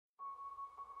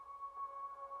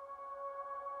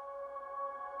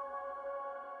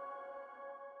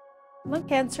Lung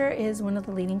cancer is one of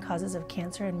the leading causes of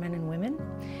cancer in men and women.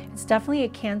 It's definitely a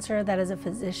cancer that, as a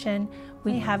physician,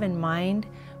 we have in mind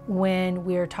when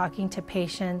we're talking to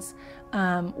patients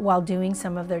while doing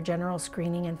some of their general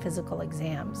screening and physical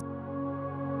exams.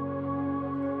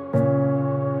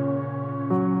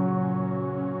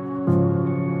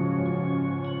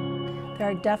 There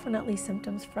are definitely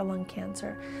symptoms for lung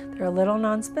cancer. They're a little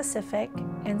nonspecific,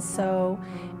 and so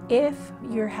if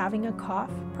you're having a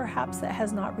cough, perhaps that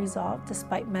has not resolved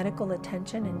despite medical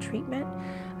attention and treatment,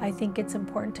 I think it's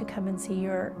important to come and see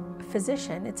your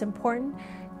physician. It's important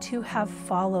to have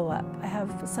follow-up. I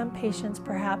have some patients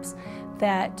perhaps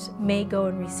that may go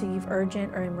and receive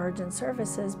urgent or emergent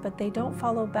services, but they don't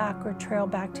follow back or trail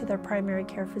back to their primary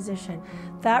care physician.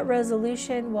 That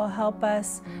resolution will help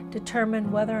us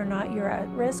determine whether or not you're at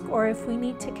risk or if we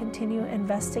need to continue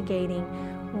investigating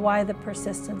why the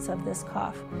persistence of this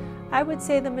cough. I would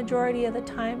say the majority of the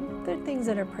time, they're things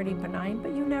that are pretty benign,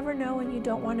 but you never know and you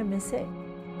don't want to miss it.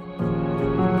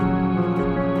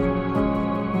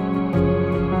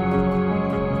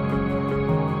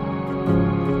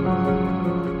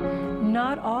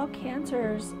 Not all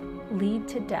cancers lead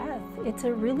to death. It's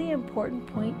a really important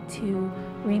point to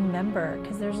remember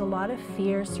because there's a lot of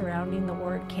fear surrounding the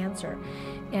word cancer,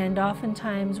 and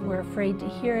oftentimes we're afraid to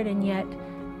hear it, and yet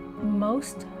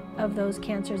most of those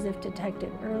cancers, if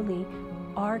detected early,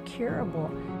 are curable.